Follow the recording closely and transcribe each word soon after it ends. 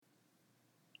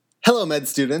Hello, med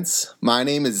students. My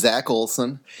name is Zach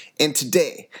Olson, and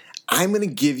today I'm going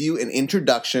to give you an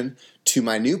introduction to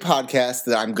my new podcast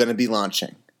that I'm going to be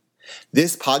launching.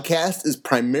 This podcast is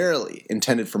primarily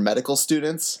intended for medical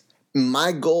students.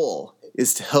 My goal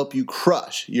is to help you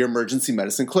crush your emergency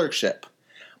medicine clerkship.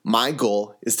 My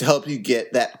goal is to help you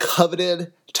get that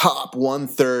coveted top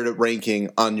 1/3 ranking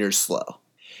on your SLO.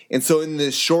 And so in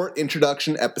this short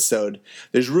introduction episode,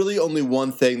 there's really only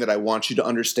one thing that I want you to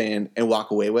understand and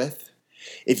walk away with.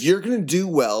 If you're going to do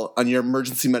well on your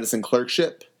emergency medicine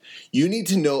clerkship, you need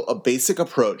to know a basic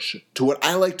approach to what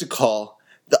I like to call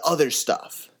the other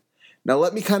stuff. Now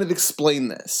let me kind of explain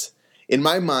this. In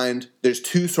my mind, there's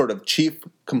two sort of chief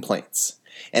complaints.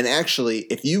 And actually,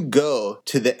 if you go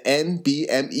to the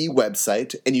NBME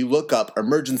website and you look up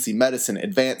Emergency Medicine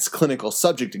Advanced Clinical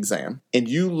Subject Exam, and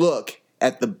you look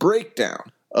at the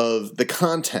breakdown of the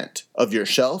content of your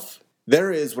shelf,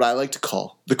 there is what I like to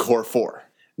call the core four.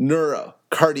 Neuro,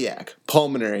 cardiac,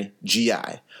 pulmonary,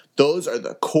 GI. Those are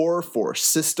the core four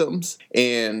systems,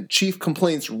 and chief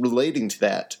complaints relating to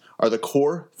that are the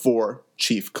core four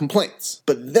chief complaints.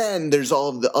 But then there's all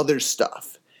of the other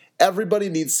stuff. Everybody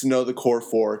needs to know the core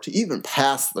four to even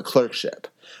pass the clerkship.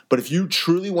 But if you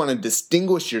truly want to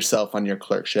distinguish yourself on your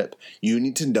clerkship, you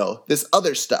need to know this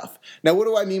other stuff. Now, what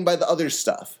do I mean by the other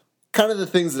stuff? Kind of the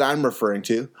things that I'm referring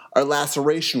to are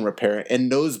laceration repair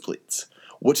and nosebleeds,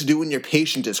 what to do when your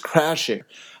patient is crashing,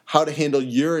 how to handle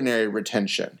urinary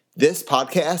retention. This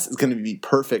podcast is going to be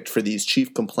perfect for these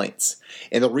chief complaints.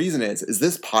 And the reason is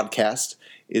this podcast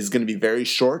is going to be very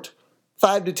short,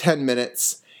 5 to 10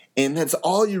 minutes, and that's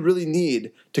all you really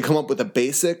need to come up with a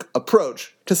basic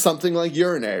approach to something like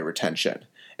urinary retention.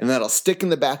 And that'll stick in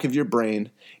the back of your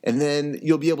brain, and then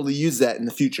you'll be able to use that in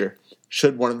the future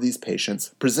should one of these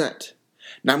patients present.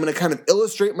 Now I'm going to kind of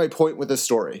illustrate my point with a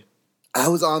story. I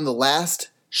was on the last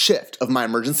shift of my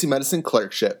emergency medicine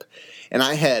clerkship, and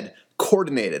I had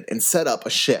coordinated and set up a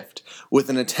shift with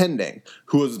an attending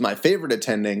who was my favorite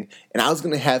attending, and I was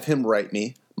going to have him write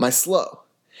me my SLO.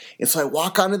 And so I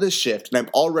walk onto this shift, and I'm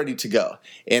all ready to go.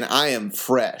 And I am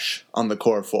fresh on the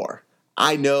core four.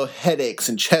 I know headaches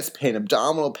and chest pain,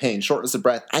 abdominal pain, shortness of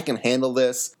breath. I can handle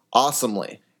this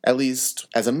awesomely, at least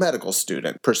as a medical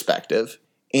student perspective.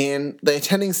 And the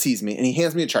attending sees me, and he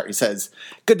hands me a chart. He says,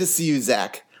 "Good to see you,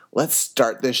 Zach. Let's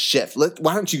start this shift.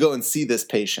 Why don't you go and see this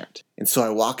patient?" And so I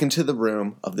walk into the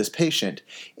room of this patient,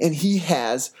 and he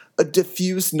has a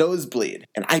diffuse nosebleed,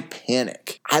 and I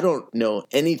panic. I don't know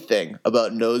anything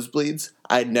about nosebleeds.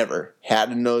 I'd never had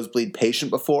a nosebleed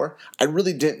patient before. I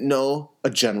really didn't know a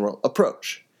general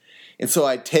approach. And so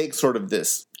I take sort of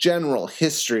this general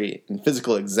history and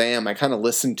physical exam. I kind of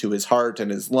listen to his heart and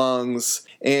his lungs,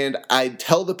 and I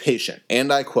tell the patient,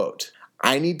 and I quote,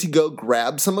 "I need to go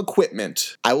grab some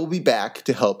equipment. I will be back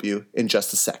to help you in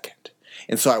just a second."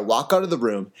 And so I walk out of the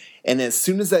room, and as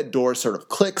soon as that door sort of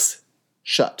clicks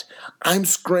shut, I'm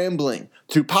scrambling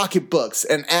through pocketbooks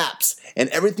and apps and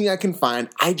everything I can find.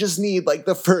 I just need like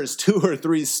the first 2 or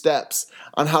 3 steps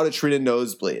on how to treat a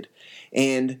nosebleed.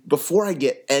 And before I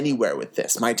get anywhere with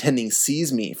this, my attending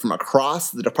sees me from across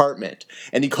the department,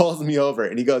 and he calls me over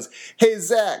and he goes, "Hey,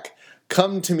 Zach,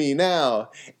 come to me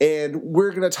now, and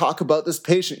we're going to talk about this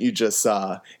patient you just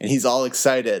saw." And he's all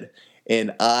excited,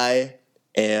 and I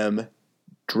am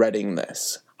dreading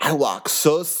this. I walk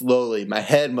so slowly, my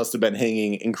head must have been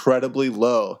hanging incredibly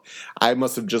low. I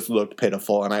must have just looked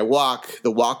pitiful, and I walk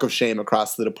the walk of shame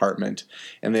across the department,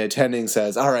 and the attending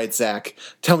says, "All right, Zach,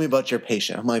 tell me about your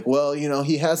patient." I'm like, "Well,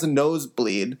 he has a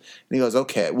nosebleed." And he goes,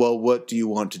 "Okay, well, what do you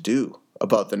want to do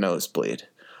about the nosebleed?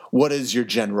 What is your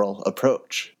general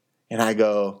approach?" And I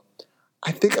go,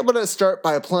 "I think I'm going to start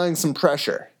by applying some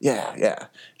pressure." Yeah.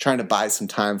 Trying to buy some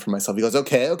time for myself. He goes,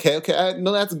 okay.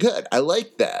 No, that's good. I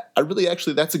like that.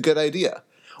 That's a good idea.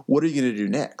 What are you going to do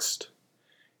next?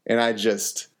 And I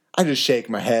just shake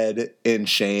my head in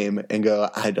shame and go,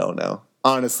 "I don't know.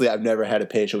 Honestly, I've never had a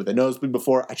patient with a nosebleed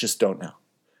before. I just don't know."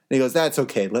 And he goes, "That's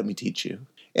okay. Let me teach you."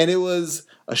 And it was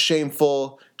a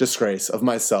shameful disgrace of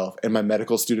myself and my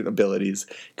medical student abilities,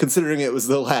 considering it was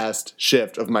the last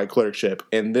shift of my clerkship,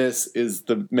 and this is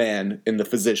the man and the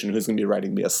physician who's going to be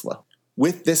writing me a SLO.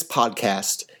 With this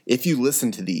podcast, if you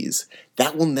listen to these,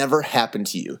 that will never happen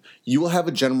to you. You will have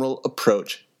a general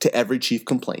approach to every chief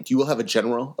complaint. You will have a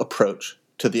general approach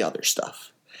to the other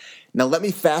stuff. Now let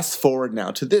me fast forward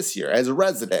now to this year. As a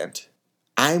resident,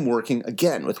 I'm working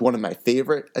again with one of my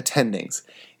favorite attendings,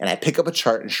 and I pick up a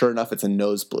chart, and sure enough, it's a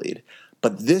nosebleed.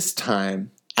 But this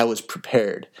time, I was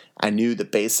prepared. I knew the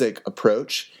basic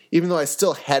approach, even though I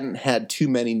still hadn't had too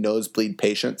many nosebleed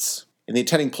patients. And the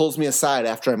attending pulls me aside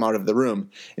after I'm out of the room.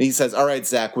 And he says, all right,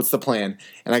 Zach, what's the plan?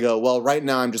 And I go, well, right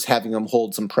now I'm just having him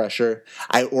hold some pressure.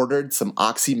 I ordered some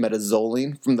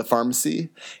oxymetazoline from the pharmacy.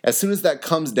 As soon as that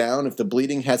comes down, if the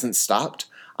bleeding hasn't stopped,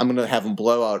 I'm going to have him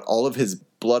blow out all of his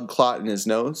blood clot in his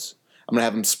nose. I'm going to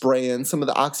have him spray in some of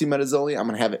the oxymetazoline. I'm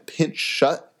going to have it pinch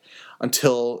shut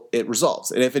until it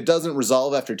resolves. And if it doesn't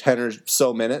resolve after 10 or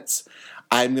so minutes,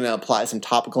 I'm going to apply some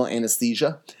topical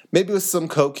anesthesia, maybe with some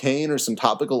cocaine or some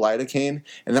topical lidocaine,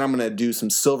 and then I'm going to do some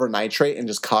silver nitrate and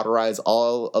just cauterize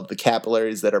all of the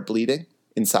capillaries that are bleeding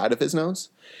inside of his nose.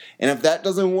 And if that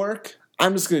doesn't work,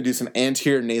 I'm just going to do some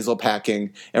anterior nasal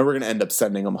packing, and we're going to end up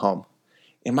sending him home.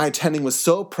 And my attending was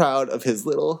so proud of his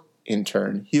little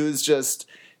intern.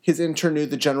 His intern knew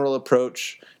the general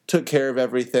approach, took care of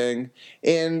everything,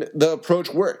 and the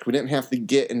approach worked. We didn't have to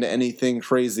get into anything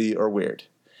crazy or weird.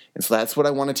 And so that's what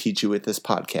I want to teach you with this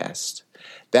podcast.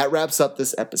 That wraps up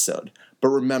this episode. But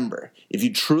remember, if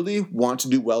you truly want to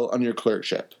do well on your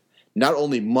clerkship, not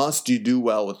only must you do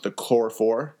well with the core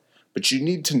 4, but you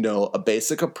need to know a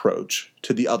basic approach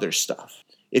to the other stuff.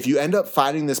 If you end up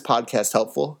finding this podcast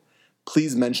helpful,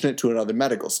 please mention it to another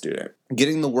medical student.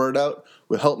 Getting the word out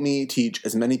will help me teach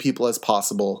as many people as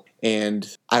possible,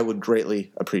 and I would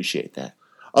greatly appreciate that.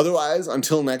 Otherwise,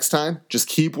 until next time, just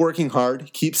keep working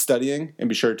hard, keep studying, and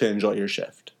be sure to enjoy your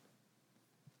shift.